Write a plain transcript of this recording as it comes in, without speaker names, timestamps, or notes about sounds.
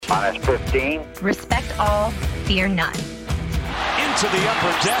Minus 15. Respect all, fear none. Into the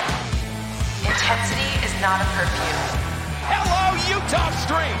upper deck. Intensity is not a perfume. Hello, Utah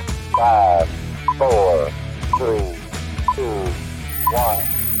Street. 5, 4, 3, 2, 1.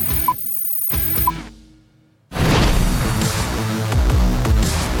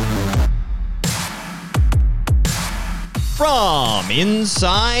 From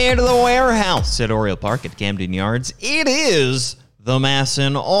inside the warehouse at Oriole Park at Camden Yards, it is the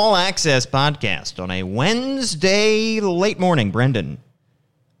Masson All Access Podcast on a Wednesday late morning. Brendan,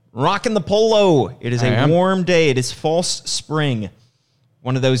 rocking the polo. It is a warm day. It is false spring.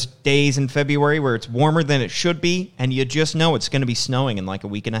 One of those days in February where it's warmer than it should be, and you just know it's going to be snowing in like a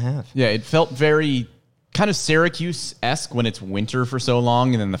week and a half. Yeah, it felt very kind of Syracuse-esque when it's winter for so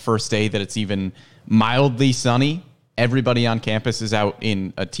long, and then the first day that it's even mildly sunny, everybody on campus is out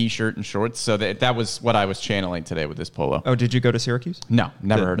in a T-shirt and shorts. So that was what I was channeling today with this polo. Oh, did you go to Syracuse? No,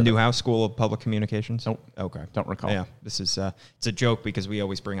 never heard of it. Newhouse School of Public Communications? Nope. Okay. Don't recall. Yeah, this is it's a joke because we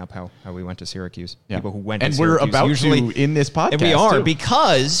always bring up how we went to Syracuse. Yeah. People who went and to Syracuse. we're about usually, to in this podcast. And we are too.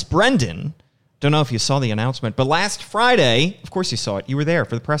 because, Brendan, don't know if you saw the announcement, but last Friday, of course you saw it. You were there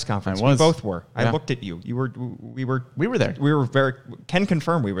for the press conference. I was. We both were. Yeah. I looked at you. We were there. We were very, can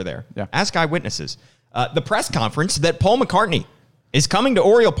confirm we were there. Yeah. Ask eyewitnesses. The press conference that Paul McCartney is coming to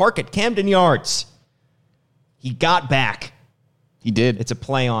Oriole Park at Camden Yards. He got back. He did. It's a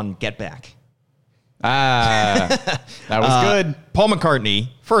play on get back. That was good. Paul McCartney,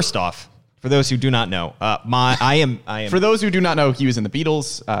 first off, for those who do not know, I am For those who do not know, he was in the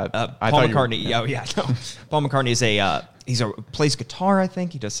Beatles. Paul McCartney. No. Paul McCartney is plays guitar, I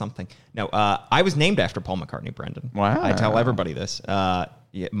think. He does something. No, I was named after Paul McCartney, Brendan. Wow. I tell everybody this.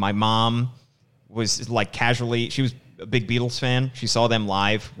 My mom was like casually, she was a big Beatles fan. She saw them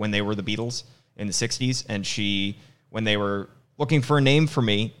live when they were the Beatles in the 60s. And when they were looking for a name for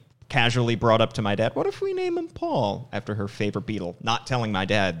me, casually brought up to my dad, what if we name him Paul after her favorite Beatle? Not telling my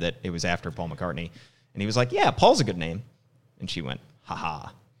dad that it was after Paul McCartney. And he was like, yeah, Paul's a good name. And she went, haha,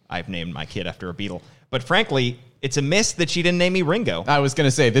 I've named my kid after a Beatle. But frankly, it's a miss that she didn't name me Ringo. I was going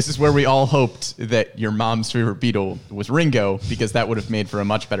to say, this is where we all hoped that your mom's favorite Beatle was Ringo, because that would have made for a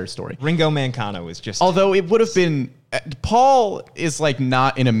much better story. Ringo Mancano is just... Although it would have been... Paul is like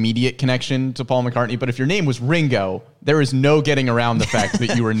not an immediate connection to Paul McCartney, but if your name was Ringo, there is no getting around the fact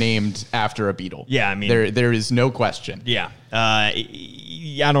that you were named after a Beatle. Yeah, I mean... There is no question. Yeah. I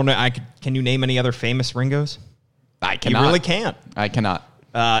don't know. Can you name any other famous Ringos? I cannot. You really can't. I cannot.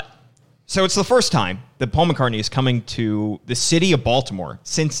 So it's the first time that Paul McCartney is coming to the city of Baltimore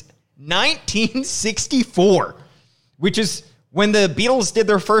since 1964, which is when the Beatles did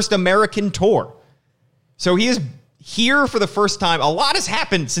their first American tour. So he is here for the first time. A lot has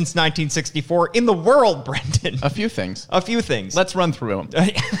happened since 1964 in the world, Brendan. A few things. Let's run through them.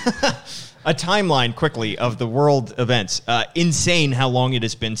 A timeline quickly of the world events. Insane how long it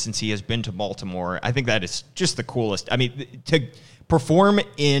has been since he has been to Baltimore. I think that is just the coolest. I mean, to perform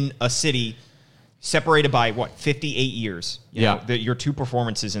in a city separated by, 58 years? Your two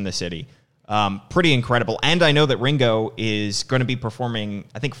performances in the city. Pretty incredible. And I know that Ringo is going to be performing,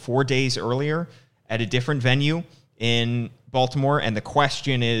 I think, 4 days earlier at a different venue in Baltimore. And the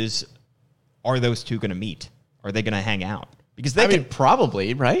question is, are those two going to meet? Are they going to hang out? Because they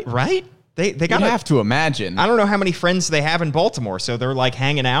probably, right? Right? They got to have to imagine. I don't know how many friends they have in Baltimore, so they're like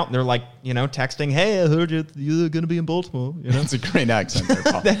hanging out and they're like, texting, hey, I heard you're going to be in Baltimore. That's a great accent there,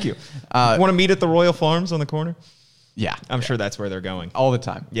 Paul. Thank you. Want to meet at the Royal Farms on the corner? Yeah. I'm sure that's where they're going. All the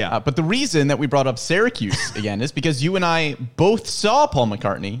time. Yeah. But the reason that we brought up Syracuse again is because you and I both saw Paul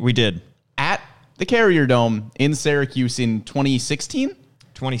McCartney. We did. At the Carrier Dome in Syracuse in 2016?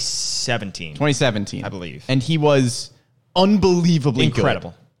 2017, I believe. And he was unbelievably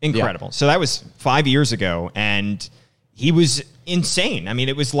incredible. Good. Incredible. Yeah. So that was 5 years ago, and he was insane. I mean,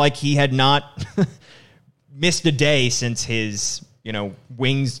 it was like he had not missed a day since his,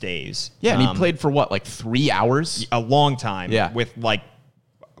 Wings days. Yeah, and he played for 3 hours? A long time. Yeah. With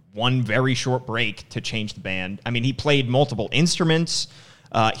one very short break to change the band. I mean, he played multiple instruments.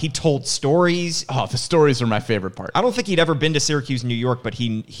 He told stories. Oh, the stories are my favorite part. I don't think he'd ever been to Syracuse, New York, but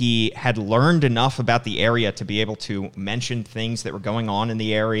he had learned enough about the area to be able to mention things that were going on in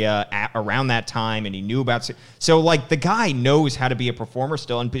the area around that time, and he knew about... So, the guy knows how to be a performer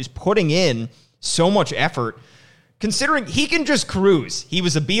still and is putting in so much effort, considering he can just cruise. He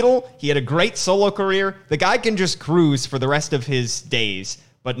was a Beatle. He had a great solo career. The guy can just cruise for the rest of his days.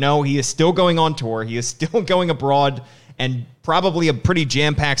 But no, he is still going on tour. He is still going abroad, and probably a pretty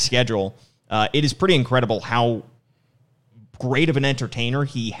jam-packed schedule. It is pretty incredible how great of an entertainer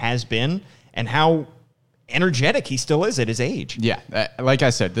he has been and how energetic he still is at his age. Yeah, like I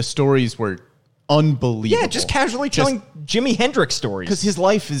said, the stories were unbelievable. Yeah, just casually telling Jimi Hendrix stories. Because his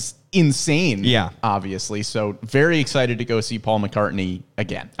life is insane, Yeah. obviously. So very excited to go see Paul McCartney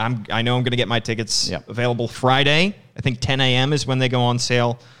again. I know I'm going to get my tickets Yep. available Friday. I think 10 a.m. is when they go on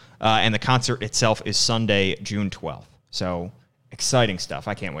sale. And the concert itself is Sunday, June 12th. So exciting stuff.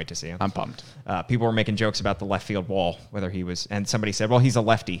 I can't wait to see him. I'm pumped. People were making jokes about the left field wall, whether he was, and somebody said, well, he's a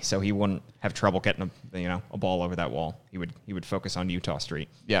lefty, so he wouldn't have trouble getting a ball over that wall. He would focus on Utah Street.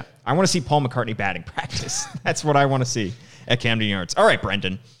 Yeah. I want to see Paul McCartney batting practice. That's what I want to see at Camden Yards. All right,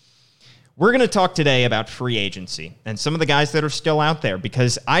 Brendan. We're going to talk today about free agency and some of the guys that are still out there,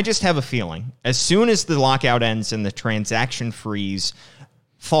 because I just have a feeling as soon as the lockout ends and the transaction freeze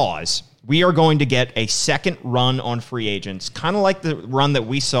thaws, we are going to get a second run on free agents, kind of like the run that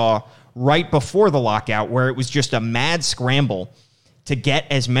we saw right before the lockout, where it was just a mad scramble to get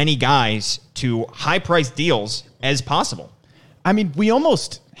as many guys to high-priced deals as possible. I mean, we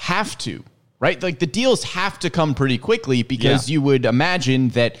almost have to, right? Like the deals have to come pretty quickly because you would imagine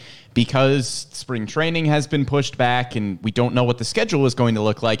that because spring training has been pushed back and we don't know what the schedule is going to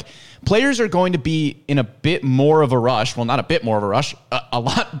look like, players are going to be in a bit more of a rush. Well, not a bit more of a rush, a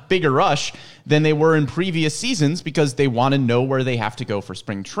lot bigger rush than they were in previous seasons because they want to know where they have to go for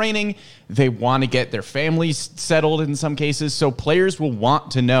spring training. They want to get their families settled in some cases. So players will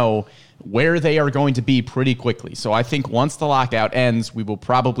want to know where they are going to be pretty quickly. So I think once the lockout ends, we will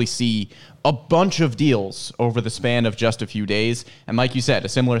probably see a bunch of deals over the span of just a few days. And like you said, a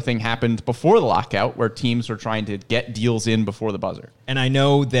similar thing happened before the lockout where teams were trying to get deals in before the buzzer. And I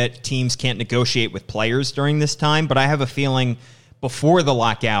know that teams can't negotiate with players during this time, but I have a feeling before the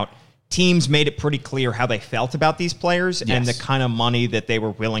lockout, teams made it pretty clear how they felt about these players and the kind of money that they were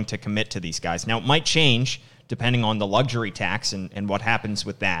willing to commit to these guys. Now, it might change depending on the luxury tax and what happens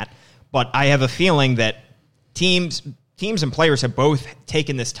with that. But I have a feeling that teams and players have both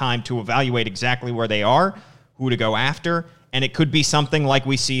taken this time to evaluate exactly where they are, who to go after, and it could be something like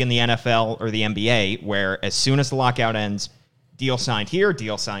we see in the NFL or the NBA, where as soon as the lockout ends, deal signed here,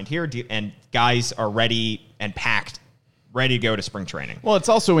 and guys are ready and packed, ready to go to spring training. Well, it's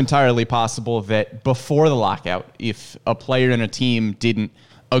also entirely possible that before the lockout, if a player and a team didn't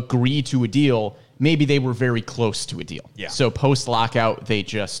agree to a deal, maybe they were very close to a deal. Yeah. So post-lockout, they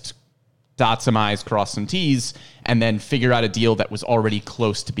just dot some I's, cross some T's, and then figure out a deal that was already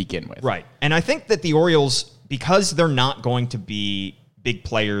close to begin with. Right. And I think that the Orioles, because they're not going to be big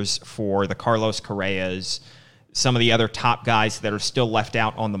players for the Carlos Correas, some of the other top guys that are still left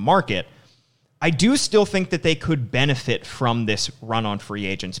out on the market, I do still think that they could benefit from this run on free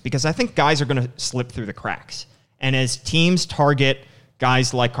agents, because I think guys are going to slip through the cracks. And as teams target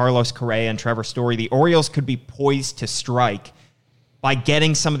guys like Carlos Correa and Trevor Story, the Orioles could be poised to strike by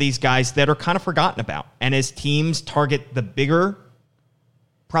getting some of these guys that are kind of forgotten about. And as teams target the bigger,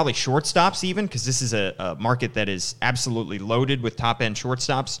 probably shortstops even, because this is a market that is absolutely loaded with top-end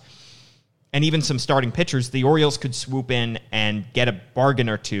shortstops, and even some starting pitchers, the Orioles could swoop in and get a bargain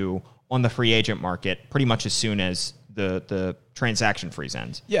or two on the free agent market pretty much as soon as the transaction freeze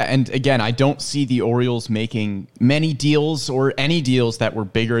ends. Yeah, and again, I don't see the Orioles making many deals or any deals that were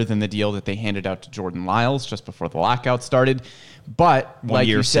bigger than the deal that they handed out to Jordan Lyles just before the lockout started. But 1 like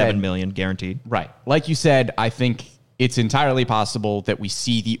year, you said, $7 million guaranteed. Right. Like you said, I think it's entirely possible that we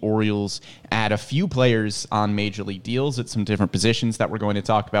see the Orioles add a few players on major league deals at some different positions that we're going to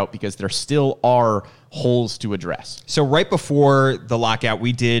talk about, because there still are holes to address. So right before the lockout,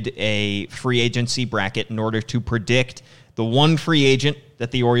 we did a free agency bracket in order to predict the one free agent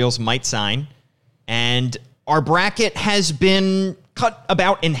that the Orioles might sign. And our bracket has been cut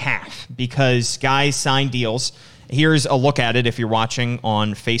about in half because guys sign deals. Here's a look at it if you're watching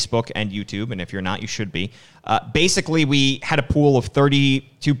on Facebook and YouTube, and if you're not, you should be. Basically, we had a pool of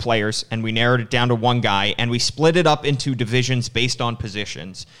 32 players, and we narrowed it down to one guy, and we split it up into divisions based on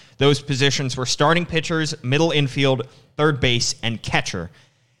positions. Those positions were starting pitchers, middle infield, third base, and catcher.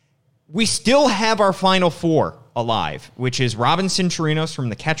 We still have our final four alive, which is Robinson Chirinos from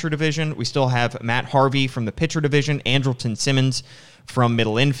the catcher division. We still have Matt Harvey from the pitcher division, Andrelton Simmons from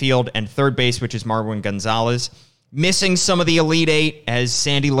middle infield, and third base, which is Marwin Gonzalez. Missing some of the Elite Eight as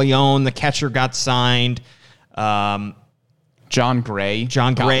Sandy Leon, the catcher, got signed. John Gray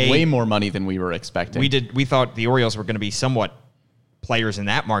got way more money than we were expecting. We thought the Orioles were going to be somewhat players in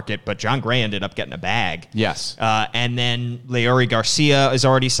that market, but John Gray ended up getting a bag. Yes. And then Leury Garcia is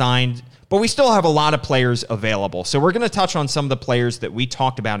already signed, but we still have a lot of players available. So we're going to touch on some of the players that we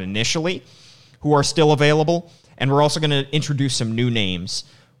talked about initially who are still available, and we're also going to introduce some new names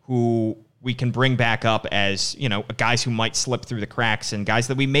who we can bring back up as, guys who might slip through the cracks and guys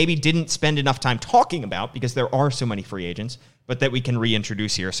that we maybe didn't spend enough time talking about because there are so many free agents, but that we can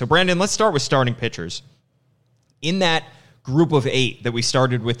reintroduce here. So, Brandon, let's start with starting pitchers. In that group of 8 that we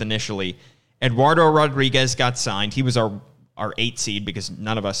started with initially, Eduardo Rodriguez got signed. He was our 8 seed because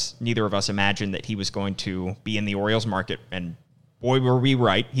neither of us imagined that he was going to be in the Orioles market. And boy, were we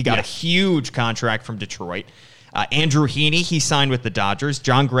right. He got a huge contract from Detroit. Andrew Heaney, he signed with the Dodgers.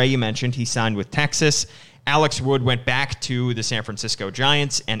 John Gray, you mentioned, he signed with Texas. Alex Wood went back to the San Francisco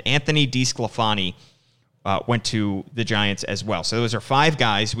Giants. And Anthony DeSclafani went to the Giants as well. So those are 5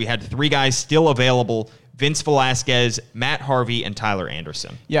 guys. We had 3 guys still available: Vince Velasquez, Matt Harvey, and Tyler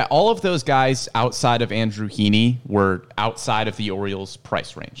Anderson. Yeah, all of those guys outside of Andrew Heaney were outside of the Orioles'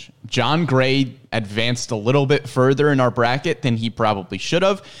 price range. John Gray advanced a little bit further in our bracket than he probably should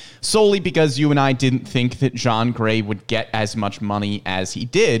have, solely because you and I didn't think that John Gray would get as much money as he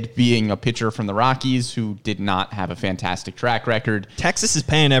did, being a pitcher from the Rockies who did not have a fantastic track record. Texas is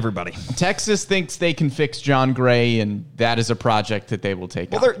paying everybody. Texas thinks they can fix John Gray, and that is a project that they will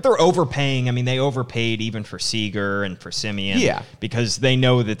take on. Well, they're overpaying. I mean, they overpaid even for Seager and for Simeon. Yeah. Because they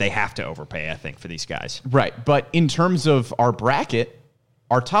know that they have to overpay, I think, for these guys. Right. But in terms of our bracket,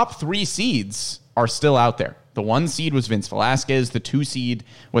 our top 3 seeds are still out there. The 1 seed was Vince Velasquez. The 2 seed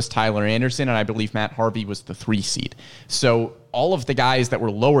was Tyler Anderson. And I believe Matt Harvey was the 3 seed. So all of the guys that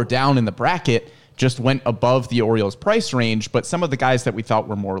were lower down in the bracket just went above the Orioles price range. But some of the guys that we thought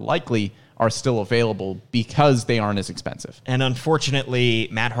were more likely are still available because they aren't as expensive. And unfortunately,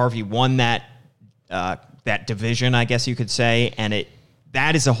 Matt Harvey won that division, I guess you could say. And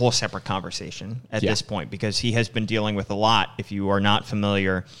that is a whole separate conversation at this point because he has been dealing with a lot. If you are not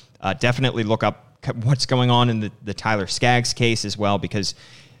familiar, definitely look up what's going on in the Tyler Skaggs case as well, because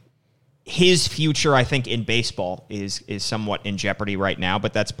his future, I think, in baseball is somewhat in jeopardy right now,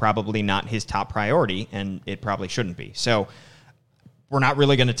 but that's probably not his top priority, and it probably shouldn't be. So we're not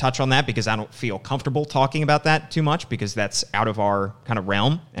really going to touch on that because I don't feel comfortable talking about that too much because that's out of our kind of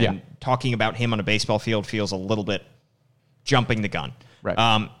realm, and talking about him on a baseball field feels a little bit jumping the gun.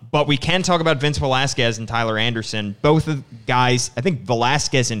 Right. But we can talk about Vince Velasquez and Tyler Anderson. Both of the guys, I think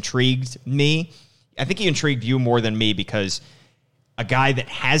Velasquez intrigued me. I think he intrigued you more than me because a guy that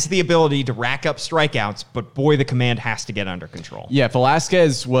has the ability to rack up strikeouts, but boy, the command has to get under control. Yeah,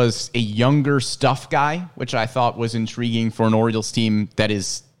 Velasquez was a younger stuff guy, which I thought was intriguing for an Orioles team that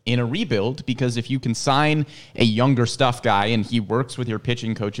is in a rebuild, because if you can sign a younger stuff guy and he works with your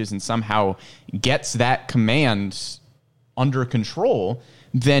pitching coaches and somehow gets that command under control,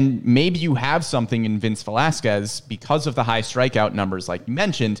 then maybe you have something in Vince Velasquez because of the high strikeout numbers like you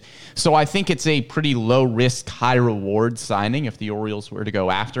mentioned. So I think it's a pretty low risk, high reward signing if the Orioles were to go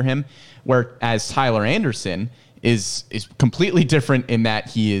after him, whereas Tyler Anderson is completely different in that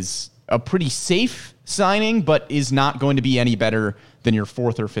he is a pretty safe signing, but is not going to be any better than your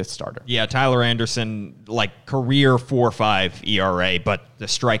 4th or 5th starter. Yeah, Tyler Anderson, like career 4.5 ERA, but the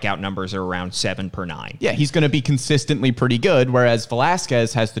strikeout numbers are around 7 per 9. Yeah, he's going to be consistently pretty good, whereas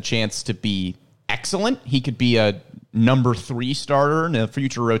Velasquez has the chance to be excellent. He could be a number 3 starter in a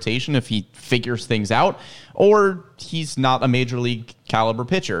future rotation if he figures things out, or he's not a major league caliber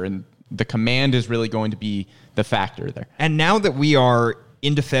pitcher, and the command is really going to be the factor there. And now that we are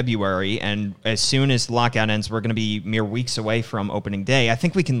into February, and as soon as lockout ends, we're going to be mere weeks away from opening day, I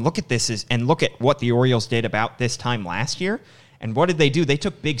think we can look at this and look at what the Orioles did about this time last year. And what did they do? They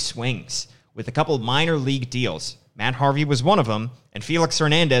took big swings with a couple of minor league deals. Matt Harvey was one of them, and Felix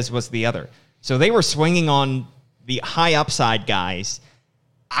Hernandez was the other. So they were swinging on the high upside guys.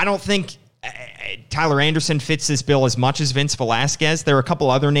 I don't think Tyler Anderson fits this bill as much as Vince Velasquez. There are a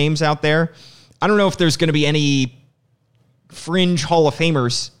couple other names out there. I don't know if there's going to be any fringe Hall of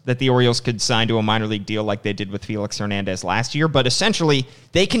Famers that the Orioles could sign to a minor league deal like they did with Felix Hernandez last year, but essentially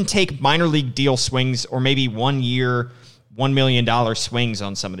they can take minor league deal swings or maybe 1 year, $1 million swings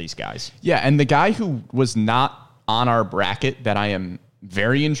on some of these guys. Yeah, and the guy who was not on our bracket that I am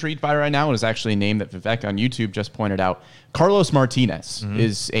very intrigued by right now is actually a name that Vivek on YouTube just pointed out. Carlos Martinez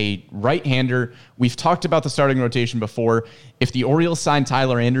is a right-hander. We've talked about the starting rotation before. If the Orioles sign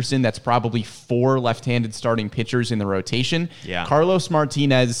Tyler Anderson, that's probably 4 left-handed starting pitchers in the rotation. Yeah. Carlos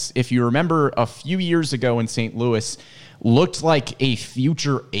Martinez, if you remember a few years ago in St. Louis, looked like a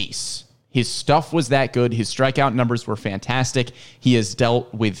future ace. His stuff was that good. His strikeout numbers were fantastic. He has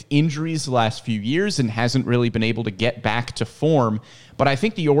dealt with injuries the last few years and hasn't really been able to get back to form. But I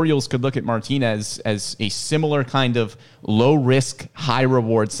think the Orioles could look at Martinez as a similar kind of low-risk,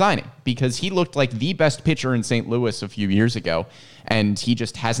 high-reward signing because he looked like the best pitcher in St. Louis a few years ago, and he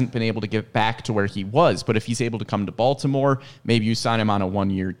just hasn't been able to get back to where he was. But if he's able to come to Baltimore, maybe you sign him on a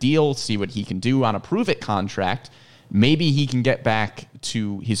one-year deal, see what he can do on a prove-it contract, maybe he can get back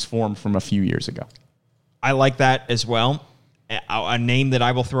to his form from a few years ago. I like that as well. A name that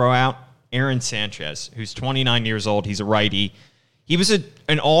I will throw out, Aaron Sanchez, who's 29 years old. He's a righty. He was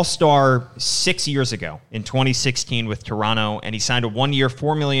an all-star 6 years ago in 2016 with Toronto, and he signed a one-year,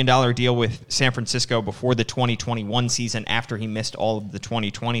 $4 million deal with San Francisco before the 2021 season after he missed all of the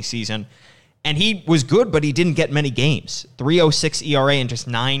 2020 season. And he was good, but he didn't get many games. 3.06 ERA in just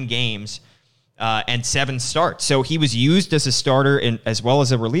 9 games. And 7 starts. So he was used as a starter as well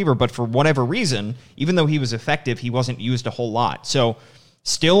as a reliever, but for whatever reason, even though he was effective, he wasn't used a whole lot. So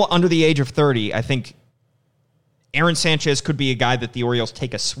still under the age of 30, I think Aaron Sanchez could be a guy that the Orioles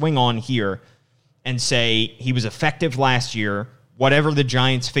take a swing on here and say he was effective last year. Whatever the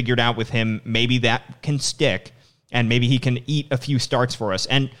Giants figured out with him, maybe that can stick. And maybe he can eat a few starts for us.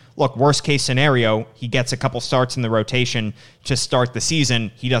 And look, worst case scenario, he gets a couple starts in the rotation to start the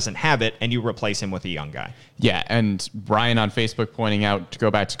season. He doesn't have it, and you replace him with a young guy. Yeah, and Brian on Facebook pointing out, to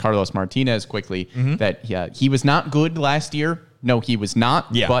go back to Carlos Martinez quickly, that he was not good last year. No, he was not.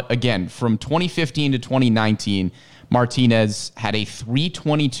 Yeah. But again, from 2015 to 2019, Martinez had a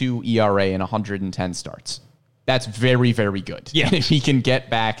 3.22 ERA in 110 starts. That's very, very good. Yeah. And if he can get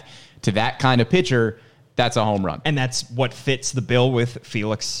back to that kind of pitcher, that's a home run. And that's what fits the bill with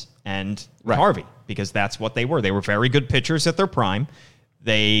Felix and Harvey, because that's what they were. They were very good pitchers at their prime.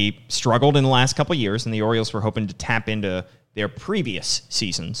 They struggled in the last couple of years, and the Orioles were hoping to tap into their previous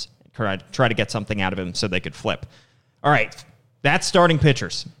seasons, try to get something out of him so they could flip. All right, that's starting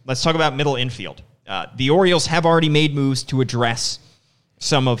pitchers. Let's talk about middle infield. The Orioles have already made moves to address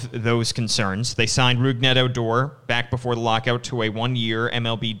some of those concerns. They signed Rougned Odor back before the lockout to a one-year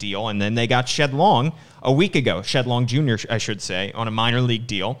MLB deal, and then they got Shed Long a week ago, Shed Long Jr., I should say, on a minor league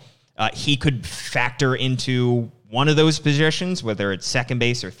deal. He could factor into one of those positions, whether it's second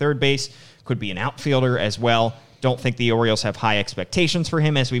base or third base, could be an outfielder as well. Don't think the Orioles have high expectations for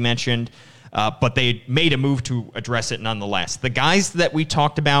him, as we mentioned, but they made a move to address it nonetheless. The guys that we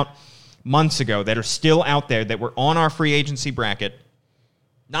talked about months ago that are still out there that were on our free agency bracket,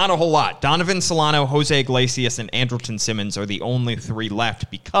 not a whole lot. Donovan Solano, Jose Iglesias, and Andrelton Simmons are the only 3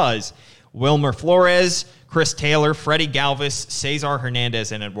 left because Wilmer Flores, Chris Taylor, Freddie Galvis, Cesar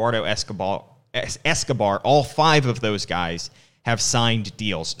Hernandez, and Eduardo Escobar, all 5 of those guys have signed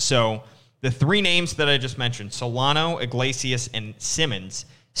deals. So the 3 names that I just mentioned, Solano, Iglesias, and Simmons,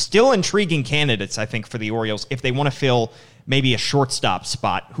 still intriguing candidates, I think, for the Orioles if they want to fill maybe a shortstop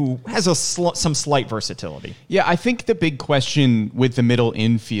spot who has some slight versatility. Yeah, I think the big question with the middle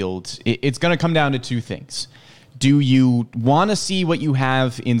infield, it's going to come down to 2 things. Do you want to see what you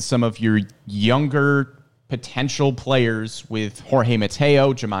have in some of your younger potential players with Jorge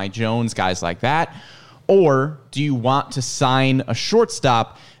Mateo, Jahmai Jones, guys like that? Or do you want to sign a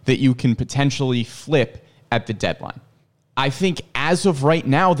shortstop that you can potentially flip at the deadline? I think as of right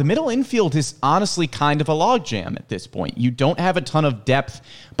now, the middle infield is honestly kind of a logjam at this point. You don't have a ton of depth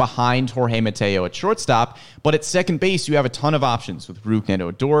behind Jorge Mateo at shortstop, but at second base, you have a ton of options with Rougned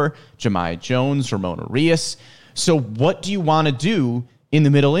Odor, Jahmai Jones, Ramon Arias. So what do you want to do in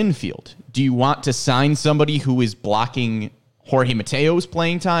the middle infield? Do you want to sign somebody who is blocking Jorge Mateo's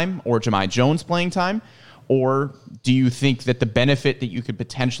playing time or Jahmai Jones' playing time? Or do you think that the benefit that you could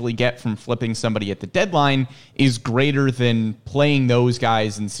potentially get from flipping somebody at the deadline is greater than playing those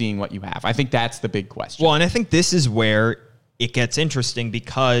guys and seeing what you have? I think that's the big question. Well, and I think this is where it gets interesting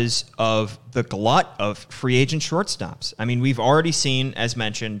because of the glut of free agent shortstops. I mean, we've already seen, as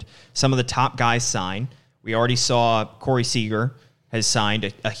mentioned, some of the top guys sign. We already saw Corey Seager has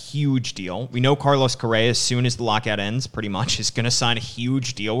signed a huge deal. We know Carlos Correa, as soon as the lockout ends, pretty much is going to sign a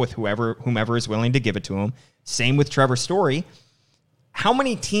huge deal with whomever is willing to give it to him. Same with Trevor Story. How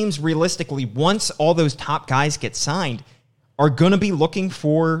many teams realistically, once all those top guys get signed, are going to be looking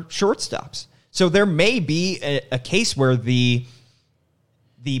for shortstops? So there may be a case where the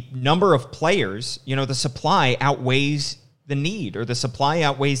number of players, the supply outweighs the need, or the supply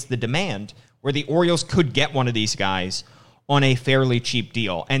outweighs the demand, where the Orioles could get one of these guys on a fairly cheap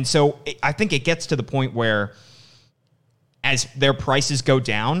deal. And so I think it gets to the point where as their prices go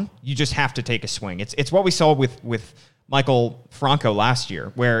down, you just have to take a swing. It's what we saw with Michael Franco last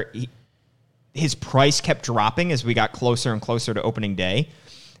year, where his price kept dropping as we got closer and closer to opening day.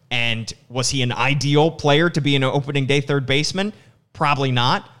 And was he an ideal player to be an opening day third baseman? Probably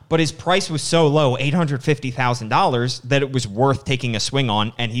not. But his price was so low, $850,000, that it was worth taking a swing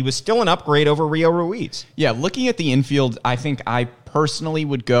on, and he was still an upgrade over Rio Ruiz. Yeah, looking at the infield, I think I personally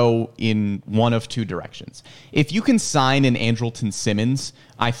would go in one of two directions. If you can sign an Andrelton Simmons,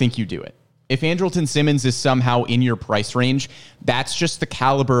 I think you do it. If Andrelton Simmons is somehow in your price range, that's just the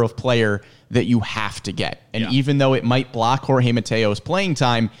caliber of player that you have to get. And even though it might block Jorge Mateo's playing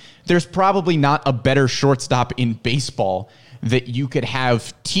time, there's probably not a better shortstop in baseball that you could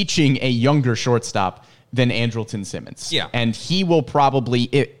have teaching a younger shortstop than Andrelton Simmons. Yeah. And he will probably,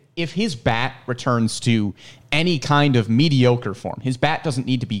 if his bat returns to any kind of mediocre form, his bat doesn't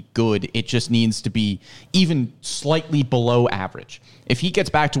need to be good. It just needs to be even slightly below average. If he gets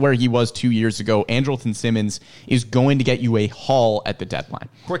back to where he was 2 years ago, Andrelton Simmons is going to get you a haul at the deadline.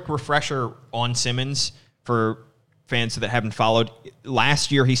 Quick refresher on Simmons for fans that haven't followed.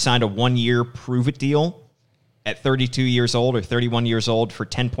 Last year, he signed a 1-year prove-it deal at 32 years old or 31 years old for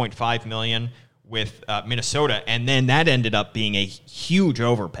 $10.5 million with Minnesota, and then that ended up being a huge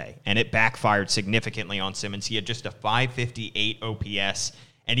overpay, and it backfired significantly on Simmons. He had just a .558 OPS,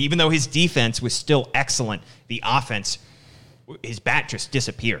 and even though his defense was still excellent, the offense, his bat just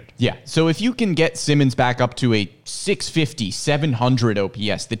disappeared. Yeah, so if you can get Simmons back up to a 650, 700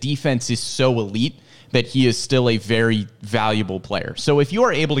 OPS, the defense is so elite that he is still a very valuable player. So if you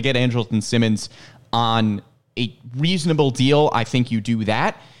are able to get Andrelton Simmons on a reasonable deal, I think you do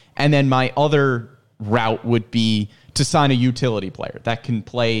that. And then my other route would be to sign a utility player that can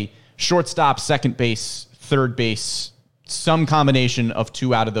play shortstop, second base, third base, some combination of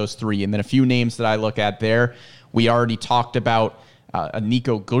two out of those three. And then a few names that I look at there. We already talked about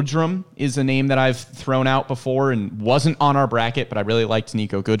Nico Goodrum is a name that I've thrown out before and wasn't on our bracket, but I really liked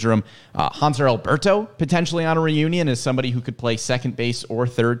Nico Goodrum. Hanser Alberto, potentially on a reunion, as somebody who could play second base or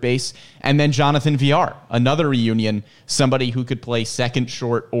third base. And then Jonathan Villar, another reunion, somebody who could play second,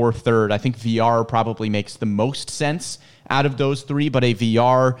 short, or third. I think Villar probably makes the most sense out of those three, but a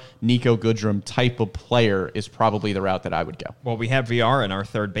Villar, Nico Goodrum type of player is probably the route that I would go. Well, we have Villar in our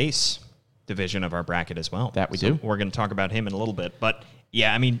third base division of our bracket as well. That we do. We're going to talk about him in a little bit. But,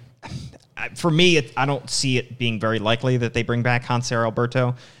 yeah, I mean, for me, I don't see it being very likely that they bring back Hanser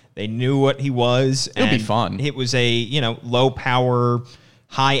Alberto. They knew what he was. It'll be fun. It was a, low power,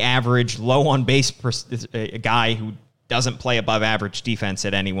 high average, low on base a guy who doesn't play above average defense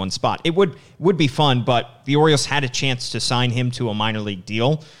at any one spot. It would be fun, but the Orioles had a chance to sign him to a minor league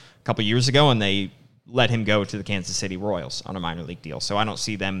deal a couple years ago, and they let him go to the Kansas City Royals on a minor league deal. So I don't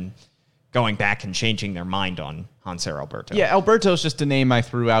see them going back and changing their mind on Hanser Alberto. Yeah, Alberto's just a name I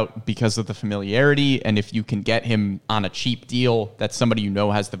threw out because of the familiarity, and if you can get him on a cheap deal, that's somebody you know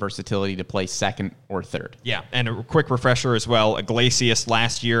has the versatility to play second or third. Yeah, and a quick refresher as well, Iglesias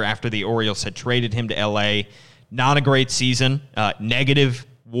last year after the Orioles had traded him to L.A., not a great season, negative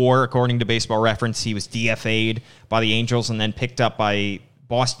WAR according to Baseball Reference. He was DFA'd by the Angels and then picked up by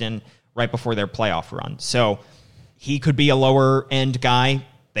Boston right before their playoff run. So he could be a lower-end guy.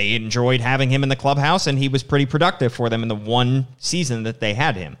 They enjoyed having him in the clubhouse, and he was pretty productive for them in the one season that they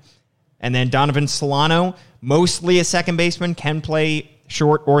had him. And then Donovan Solano, mostly a second baseman, can play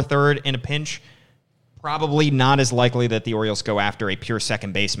short or third in a pinch. Probably not as likely that the Orioles go after a pure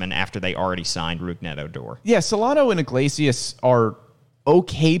second baseman after they already signed Rougned Odor. Yeah, Solano and Iglesias are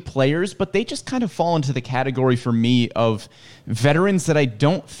okay players, but they just kind of fall into the category for me of veterans that I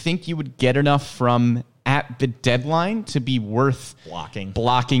don't think you would get enough from at the deadline to be worth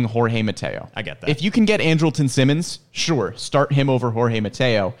blocking Jorge Mateo. I get that. If you can get Andrelton Simmons, sure, start him over Jorge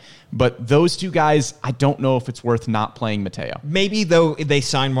Mateo. But those two guys, I don't know if it's worth not playing Mateo. Maybe, though, they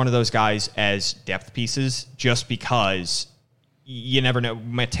sign one of those guys as depth pieces just because you never know.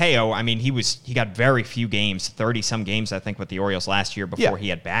 Mateo, I mean, he got very few games, 30-some games, I think, with the Orioles last year before he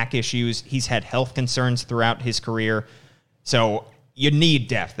had back issues. He's had health concerns throughout his career. So you need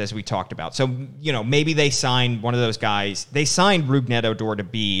depth, as we talked about. So, maybe they sign one of those guys. They signed Rougned Odor to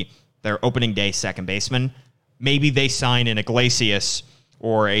be their opening day second baseman. Maybe they sign an Iglesias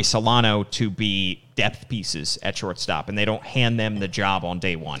or a Solano to be depth pieces at shortstop, and they don't hand them the job on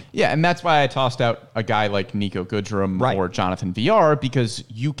day one. Yeah, and that's why I tossed out a guy like Nico Goodrum or Jonathan Villar, because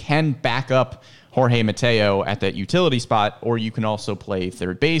you can back up Jorge Mateo at that utility spot, or you can also play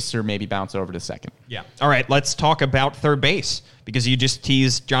third base or maybe bounce over to second. Yeah. All right, let's talk about third base, because you just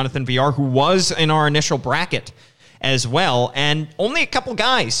teased Jonathan Villar, who was in our initial bracket as well, and only a couple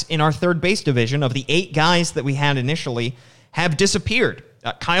guys in our third base division of the 8 guys that we had initially have disappeared.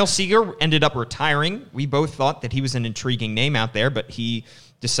 Kyle Seager ended up retiring. We both thought that he was an intriguing name out there, but he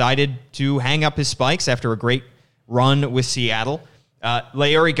decided to hang up his spikes after a great run with Seattle.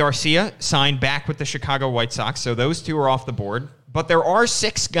 Leury Garcia signed back with the Chicago White Sox, so those two are off the board. But there are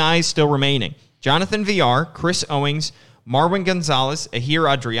 6 guys still remaining. Jonathan Villar, Chris Owings, Marwin Gonzalez, Ahir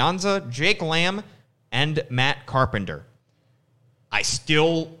Adrianza, Jake Lamb, and Matt Carpenter. I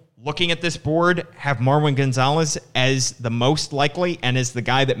still, looking at this board, have Marwin Gonzalez as the most likely and as the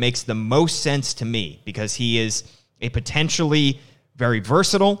guy that makes the most sense to me because he is a potentially very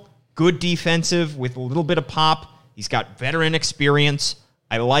versatile, good defensive with a little bit of pop. He's got veteran experience.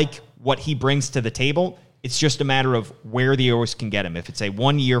 I like what he brings to the table. It's just a matter of where the O's can get him. If it's a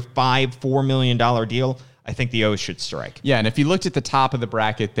 1-year, $4 million deal, I think the O's should strike. Yeah, and if you looked at the top of the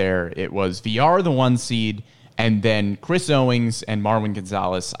bracket there, it was VR, the 1 seed, and then Chris Owings and Marwin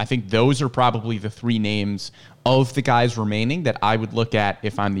Gonzalez. I think those are probably the 3 names of the guys remaining that I would look at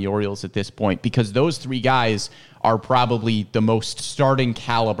if I'm the Orioles at this point, because those 3 guys are probably the most starting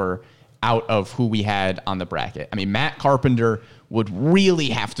caliber out of who we had on the bracket. I mean, Matt Carpenter would really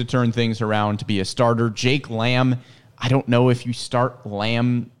have to turn things around to be a starter. Jake Lamb, I don't know if you start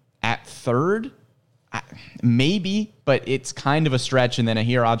Lamb at third. Maybe, but it's kind of a stretch. And then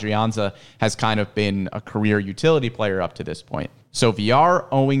Ahir Adrianza has kind of been a career utility player up to this point. So VR,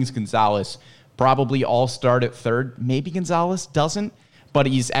 Owings, Gonzalez probably all start at third. Maybe Gonzalez doesn't, but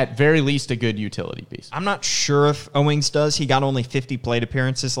he's at very least a good utility piece. I'm not sure if Owings does. He got only 50 plate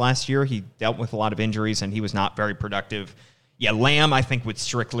appearances last year. He dealt with a lot of injuries, and he was not very productive. Yeah, Lamb, I think, would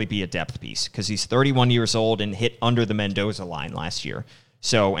strictly be a depth piece because he's 31 years old and hit under the Mendoza line last year.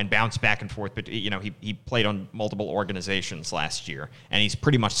 So, and bounced back and forth, but he played on multiple organizations last year, and he's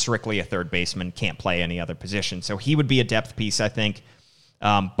pretty much strictly a third baseman, can't play any other position. So he would be a depth piece, I think.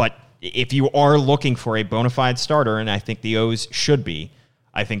 But if you are looking for a bona fide starter, and I think the O's should be,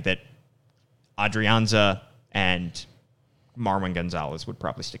 I think that Adrianza and Marwin Gonzalez would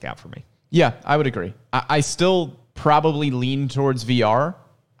probably stick out for me. Yeah, I would agree. I still probably lean towards VR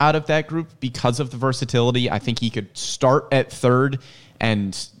out of that group because of the versatility. I think he could start at third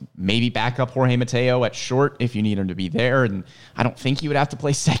and maybe back up Jorge Mateo at short if you need him to be there. And I don't think he would have to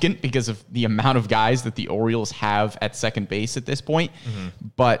play second because of the amount of guys that the Orioles have at second base at this point. Mm-hmm.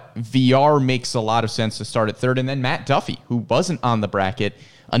 But VR makes a lot of sense to start at third. And then Matt Duffy, who wasn't on the bracket,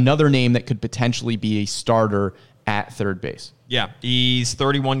 another name that could potentially be a starter at third base. Yeah, he's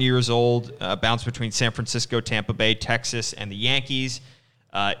 31 years old, bounced between San Francisco, Tampa Bay, Texas, and the Yankees.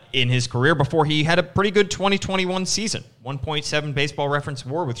 In his career before he had a pretty good 2021 season. 1.7 Baseball Reference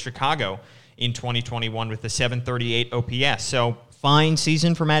WAR with Chicago in 2021 with the 738 OPS. So fine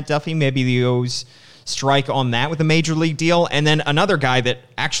season for Matt Duffy. Maybe the O's strike on that with a major league deal. And then another guy that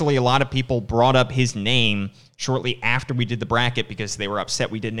actually a lot of people brought up his name shortly after we did the bracket because they were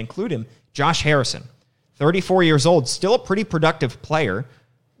upset we didn't include him. Josh Harrison, 34 years old, still a pretty productive player,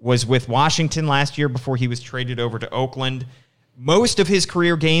 was with Washington last year before he was traded over to Oakland. Most of his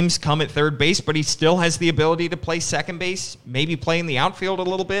career games come at third base, but he still has the ability to play second base, maybe play in the outfield a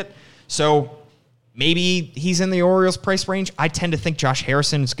little bit. So maybe he's in the Orioles' price range. I tend to think Josh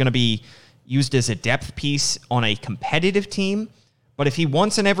Harrison is going to be used as a depth piece on a competitive team. But if he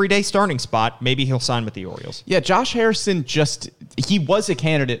wants an everyday starting spot, maybe he'll sign with the Orioles. Yeah, Josh Harrison he was a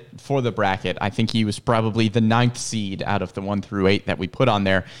candidate for the bracket. I think he was probably the 9th seed out of the 1 through 8 that we put on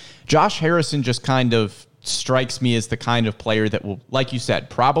there. Josh Harrison just kind of strikes me as the kind of player that will, like you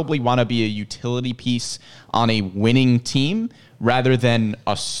said, probably want to be a utility piece on a winning team rather than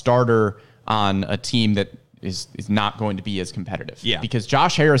a starter on a team that is not going to be as competitive. Yeah. Because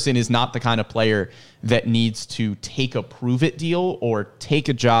Josh Harrison is not the kind of player that needs to take a prove-it deal or take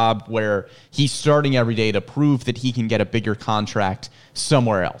a job where he's starting every day to prove that he can get a bigger contract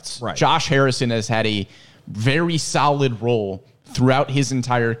somewhere else. Right. Josh Harrison has had a very solid role throughout his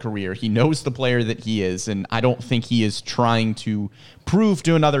entire career. He knows the player that he is, and I don't think he is trying to prove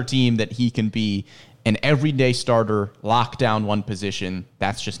to another team that he can be an everyday starter, lock down one position.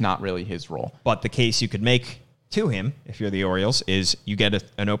 That's just not really his role. But the case you could make to him, if you're the Orioles, is you get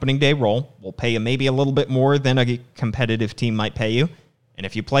an opening day role. We'll pay you maybe a little bit more than a competitive team might pay you. And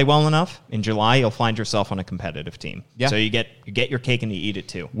if you play well enough, in July, you'll find yourself on a competitive team. Yeah. So you get your cake and you eat it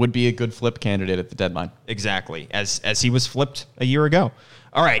too. Would be a good flip candidate at the deadline. Exactly, as he was flipped a year ago.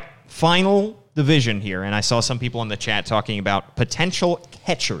 All right, final division here. And I saw some people in the chat talking about potential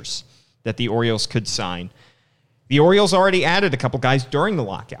catchers that the Orioles could sign. The Orioles already added a couple guys during the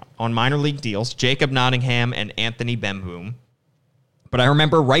lockout on minor league deals, Jacob Nottingham and Anthony Bemboom. But I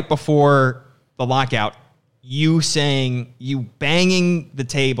remember right before the lockout, you banging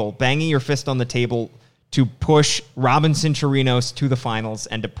your fist on the table to push Robinson Chirinos to the finals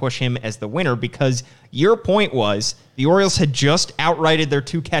and to push him as the winner because your point was the Orioles had just outrighted their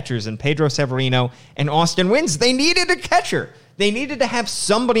 2 catchers in Pedro Severino and Austin Wynns. They needed a catcher. They needed to have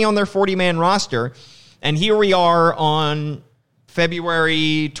somebody on their 40-man roster, and here we are on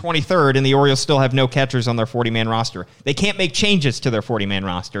February 23rd, and the Orioles still have no catchers on their 40-man roster. They can't make changes to their 40-man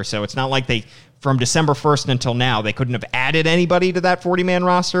roster, so it's not like from December 1st until now, they couldn't have added anybody to that 40-man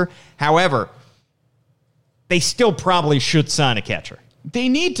roster. However, they still probably should sign a catcher. They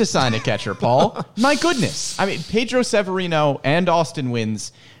need to sign a catcher, Paul. My goodness. I mean, Pedro Severino and Austin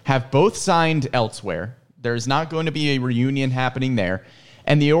Wynns have both signed elsewhere. There's not going to be a reunion happening there.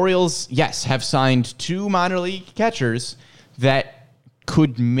 And the Orioles, yes, have signed 2 minor league catchers that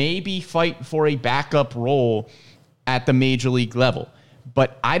could maybe fight for a backup role at the major league level.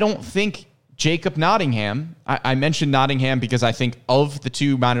 But I don't think Jacob Nottingham, I mentioned Nottingham because I think of the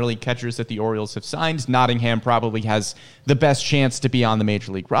 2 minor league catchers that the Orioles have signed, Nottingham probably has the best chance to be on the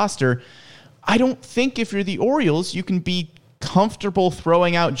major league roster. I don't think if you're the Orioles, you can be comfortable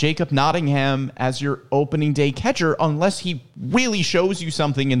throwing out Jacob Nottingham as your opening day catcher unless he really shows you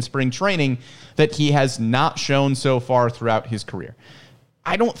something in spring training that he has not shown so far throughout his career.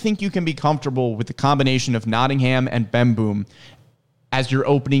 I don't think you can be comfortable with the combination of Nottingham and Ben Boom as your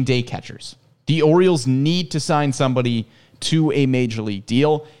opening day catchers. The Orioles need to sign somebody to a major league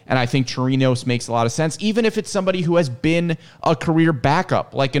deal, and I think Chirinos makes a lot of sense, even if it's somebody who has been a career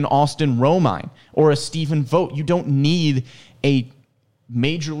backup, like an Austin Romine or a Stephen Vogt. You don't need a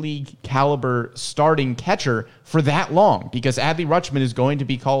major league caliber starting catcher for that long, because Adley Rutschman is going to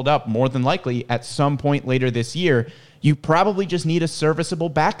be called up more than likely at some point later this year. You probably just need a serviceable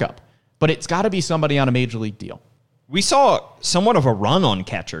backup, but it's got to be somebody on a major league deal. We saw somewhat of a run on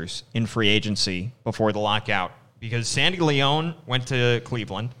catchers in free agency before the lockout because Sandy Leon went to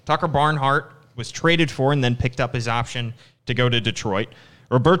Cleveland. Tucker Barnhart was traded for and then picked up his option to go to Detroit.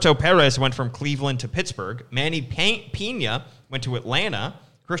 Roberto Perez went from Cleveland to Pittsburgh. Manny Pena went to Atlanta.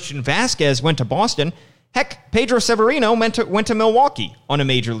 Christian Vasquez went to Boston. Heck, Pedro Severino went to Milwaukee on a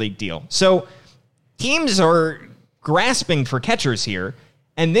major league deal. So teams are grasping for catchers here.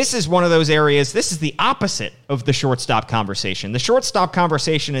 And this is one of those areas, this is the opposite of the shortstop conversation. The shortstop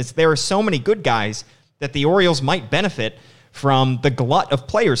conversation is there are so many good guys that the Orioles might benefit from the glut of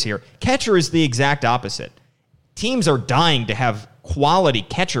players here. Catcher is the exact opposite. Teams are dying to have quality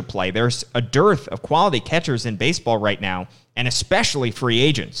catcher play. There's a dearth of quality catchers in baseball right now, and especially free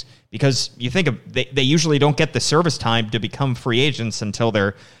agents, because you think of they usually don't get the service time to become free agents until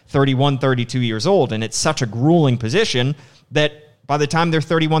they're 31, 32 years old, and it's such a grueling position that by the time they're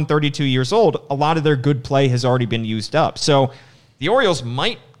 31, 32 years old, a lot of their good play has already been used up. So the Orioles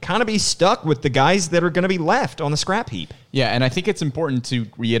might kind of be stuck with the guys that are going to be left on the scrap heap. Yeah, and I think it's important to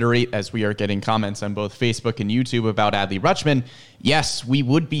reiterate, as we are getting comments on both Facebook and YouTube about Adley Rutschman, yes, we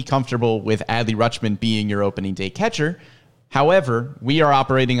would be comfortable with Adley Rutschman being your opening day catcher. However, we are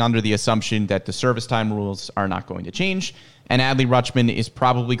operating under the assumption that the service time rules are not going to change, and Adley Rutschman is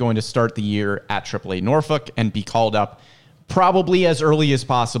probably going to start the year at AAA Norfolk and be called up probably as early as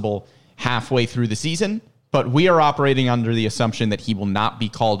possible halfway through the season, but we are operating under the assumption that he will not be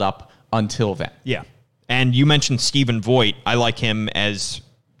called up until then. Yeah. And you mentioned Stephen Vogt. I like him as,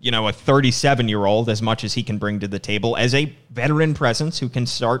 a 37-year-old, as much as he can bring to the table, as a veteran presence who can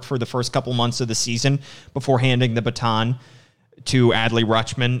start for the first couple months of the season before handing the baton to Adley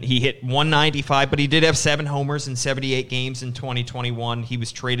Rutschman. He hit 195, but he did have 7 homers in 78 games in 2021. He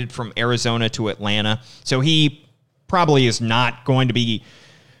was traded from Arizona to Atlanta. So he probably is not going to be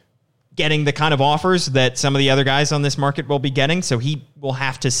getting the kind of offers that some of the other guys on this market will be getting. So he will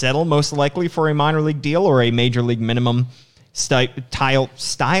have to settle most likely for a minor league deal or a major league minimum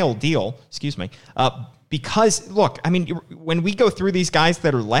style deal. Because look, I mean, when we go through these guys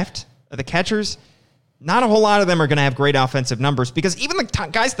that are left, the catchers, not a whole lot of them are going to have great offensive numbers because even the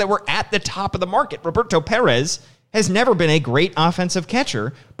guys that were at the top of the market, Roberto Perez has never been a great offensive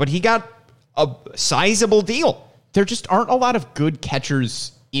catcher, but he got a sizable deal. There just aren't a lot of good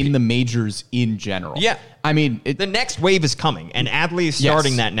catchers in the majors in general. Yeah. I mean, the next wave is coming, and Adley is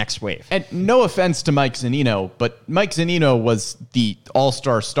starting that next wave. And no offense to Mike Zunino, but Mike Zunino was the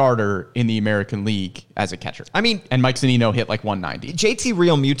all-star starter in the American League as a catcher. I mean, and Mike Zunino hit like 190. JT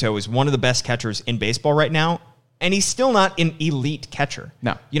Realmuto is one of the best catchers in baseball right now, and he's still not an elite catcher.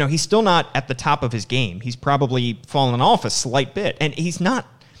 No. He's still not at the top of his game. He's probably fallen off a slight bit, and he's not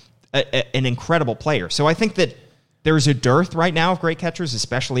an incredible player. So I think that there's a dearth right now of great catchers,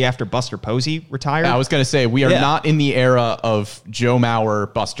 especially after Buster Posey retired. I was going to say, we are not in the era of Joe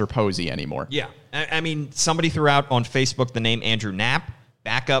Mauer, Buster Posey anymore. Yeah. I mean, somebody threw out on Facebook the name Andrew Knapp,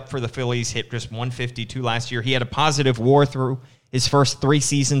 backup for the Phillies, hit just 152 last year. He had a positive WAR through his first 3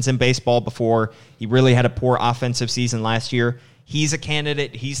 seasons in baseball before he really had a poor offensive season last year. He's a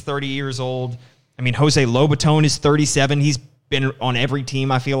candidate. He's 30 years old. I mean, Jose Lobaton is 37. He's been on every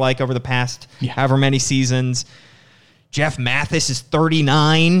team, I feel like, over the past however many seasons. Jeff Mathis is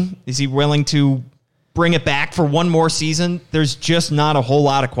 39. Is he willing to bring it back for one more season? There's just not a whole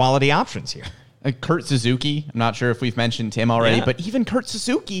lot of quality options here. Kurt Suzuki, I'm not sure if we've mentioned him already, but even Kurt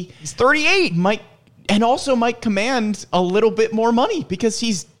Suzuki, he's 38, might command a little bit more money because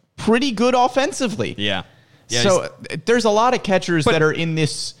he's pretty good offensively. Yeah. So there's a lot of catchers that are in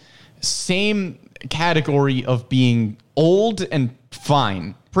this same category of being old and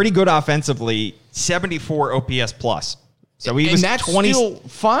fine. Pretty good offensively, 74 OPS plus. So he was that's still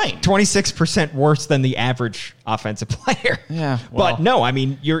fine. 26% worse than the average offensive player. Yeah. But no, I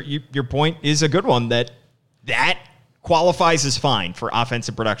mean, your point is a good one that qualifies as fine for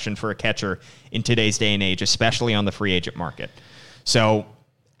offensive production for a catcher in today's day and age, especially on the free agent market. So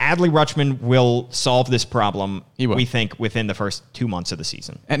Adley Rutschman will solve this problem, we think, within the first 2 months of the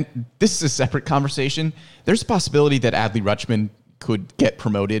season. And this is a separate conversation. There's a possibility that Adley Rutschman could get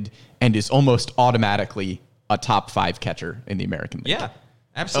promoted and is almost automatically a top 5 catcher in the American League. Yeah,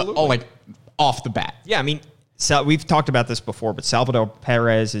 absolutely. Like off the bat. Yeah, I mean, so we've talked about this before, but Salvador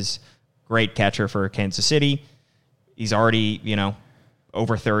Perez is great catcher for Kansas City. He's already,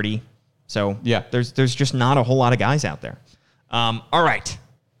 over 30. So yeah, there's just not a whole lot of guys out there. All right.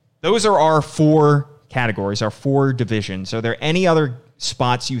 Those are our 4 categories, our 4 divisions. Are there any other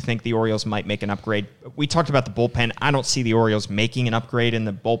spots you think the Orioles might make an upgrade? We talked about the bullpen. I don't see the Orioles making an upgrade in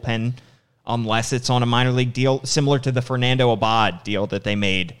the bullpen unless it's on a minor league deal, similar to the Fernando Abad deal that they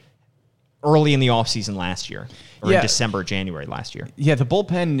made early in the offseason last year, or in December, January last year. Yeah, the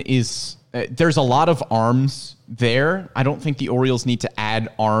bullpen is, there's a lot of arms there. I don't think the Orioles need to add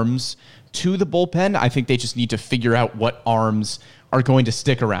arms to the bullpen. I think they just need to figure out what arms are going to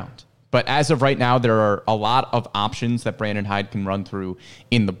stick around. But as of right now, there are a lot of options that Brandon Hyde can run through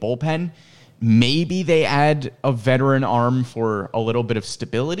in the bullpen. Maybe they add a veteran arm for a little bit of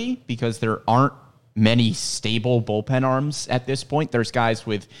stability because there aren't many stable bullpen arms at this point. There's guys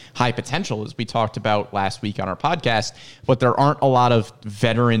with high potential, as we talked about last week on our podcast, but there aren't a lot of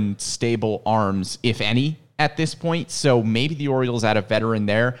veteran stable arms, if any, at this point. So maybe the Orioles add a veteran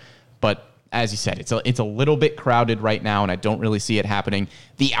there, but as you said, it's a little bit crowded right now, and I don't really see it happening.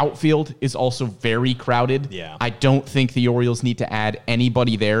 The outfield is also very crowded. Yeah. I don't think the Orioles need to add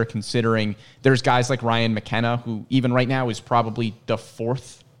anybody there, considering there's guys like Ryan McKenna, who even right now is probably the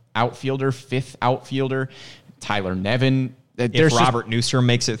 4th outfielder, 5th outfielder. Tyler Nevin. If Robert Newstrom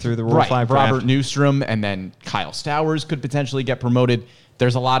makes it through the Rule 5 draft. Robert Newstrom, and then Kyle Stowers could potentially get promoted.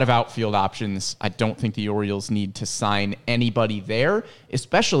 There's a lot of outfield options. I don't think the Orioles need to sign anybody there,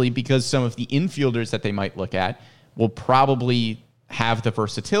 especially because some of the infielders that they might look at will probably have the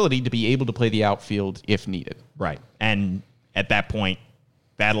versatility to be able to play the outfield if needed. Right. And at that point,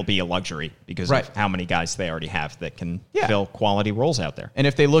 that'll be a luxury because of how many guys they already have that can fill quality roles out there. And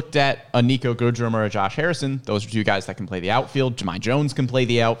if they looked at a Nico Goodrum or a Josh Harrison, those are 2 guys that can play the outfield. Jahmai Jones can play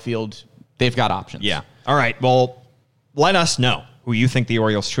the outfield. They've got options. Yeah. All right. Well, let us know who you think the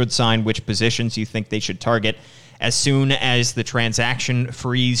Orioles should sign, which positions you think they should target. As soon as the transaction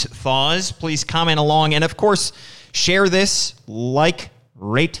freeze thaws, please comment along. And, of course, share this, like,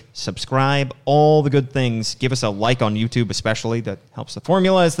 rate, subscribe, all the good things. Give us a like on YouTube especially. That helps the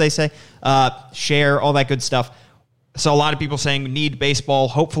formula, as they say. Share, all that good stuff. So a lot of people saying need baseball.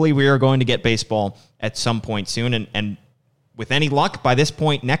 Hopefully we are going to get baseball at some point soon. And with any luck, by this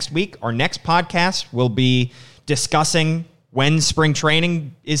point next week, our next podcast will be discussing when spring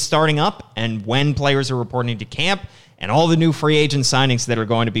training is starting up and when players are reporting to camp and all the new free agent signings that are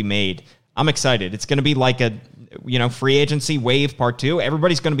going to be made. I'm excited. It's going to be like a, free agency wave part 2.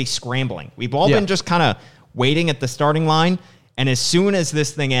 Everybody's going to be scrambling. We've all been just kind of waiting at the starting line. And as soon as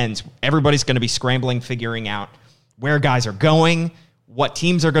this thing ends, everybody's going to be scrambling, figuring out where guys are going, what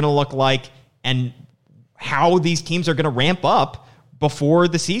teams are going to look like, and how these teams are going to ramp up before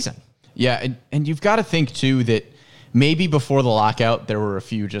the season. Yeah. And you've got to think too that maybe before the lockout, there were a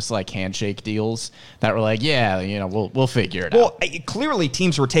few just like handshake deals that were like, we'll figure it out. Well, clearly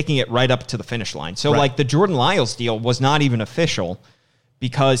teams were taking it right up to the finish line. So like the Jordan Lyles deal was not even official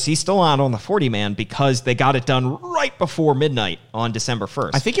because he's still out on the 40-man because they got it done right before midnight on December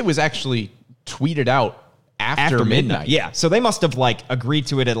 1st. I think it was actually tweeted out after midnight. Yeah. So they must have agreed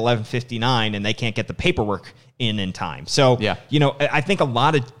to it at 11:59 and they can't get the paperwork in time. So, I think a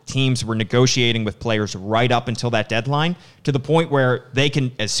lot of teams were negotiating with players right up until that deadline to the point where they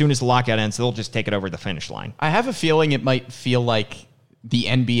can, as soon as the lockout ends, they'll just take it over the finish line. I have a feeling it might feel like the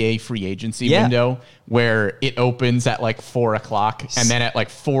NBA free agency Yeah. window where it opens at like 4:00 and then at like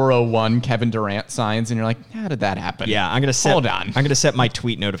 4:01 Kevin Durant signs and you're like, how did that happen? Yeah, I'm gonna set. Hold on. I'm gonna set my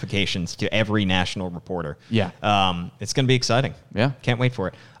tweet notifications to every national reporter. Yeah. It's gonna be exciting. Yeah. Can't wait for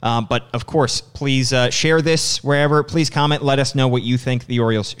it. But of course, please share this wherever. Please comment. Let us know what you think the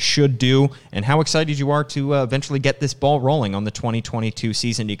Orioles should do and how excited you are to eventually get this ball rolling on the 2022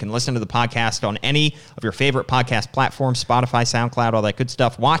 season. You can listen to the podcast on any of your favorite podcast platforms: Spotify, SoundCloud, all that good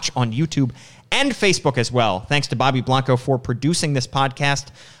stuff. Watch on YouTube and Facebook as well. Thanks to Bobby Blanco for producing this podcast.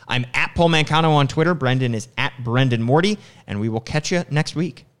 I'm at Paul Mancano on Twitter. Brendan is at Brendan Morty, and we will catch you next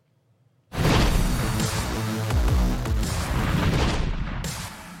week.